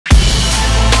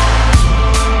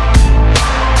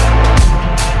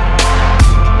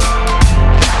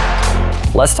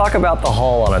Let's talk about the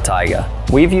hull on a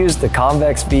Tige. We've used the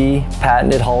Convex V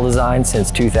patented hull design since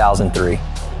 2003.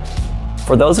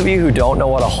 For those of you who don't know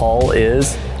what a hull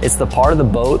is, it's the part of the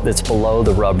boat that's below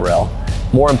the rub rail.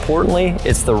 More importantly,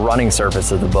 it's the running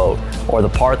surface of the boat, or the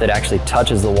part that actually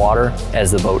touches the water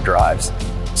as the boat drives.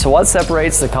 So what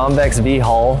separates the Convex V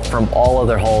hull from all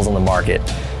other hulls on the market?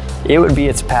 It would be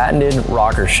its patented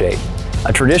rocker shape.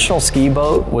 A traditional ski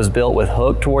boat was built with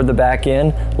hook toward the back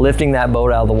end, lifting that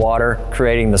boat out of the water,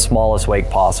 creating the smallest wake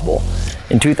possible.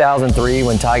 In 2003,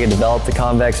 when Tige developed the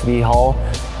Convex V hull,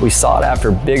 we sought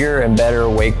after bigger and better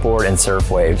wakeboard and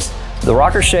surf waves. The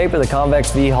rocker shape of the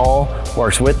Convex V hull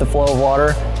works with the flow of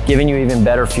water, giving you even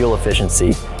better fuel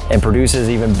efficiency, and produces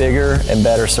even bigger and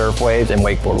better surf waves and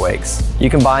wakeboard wakes. You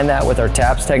combine that with our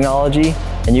TAPS technology,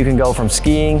 and you can go from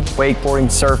skiing, wakeboarding,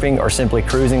 surfing, or simply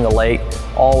cruising the lake,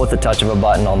 all with the touch of a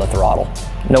button on the throttle.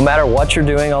 No matter what you're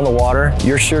doing on the water,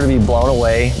 you're sure to be blown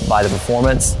away by the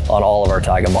performance on all of our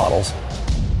Tige models.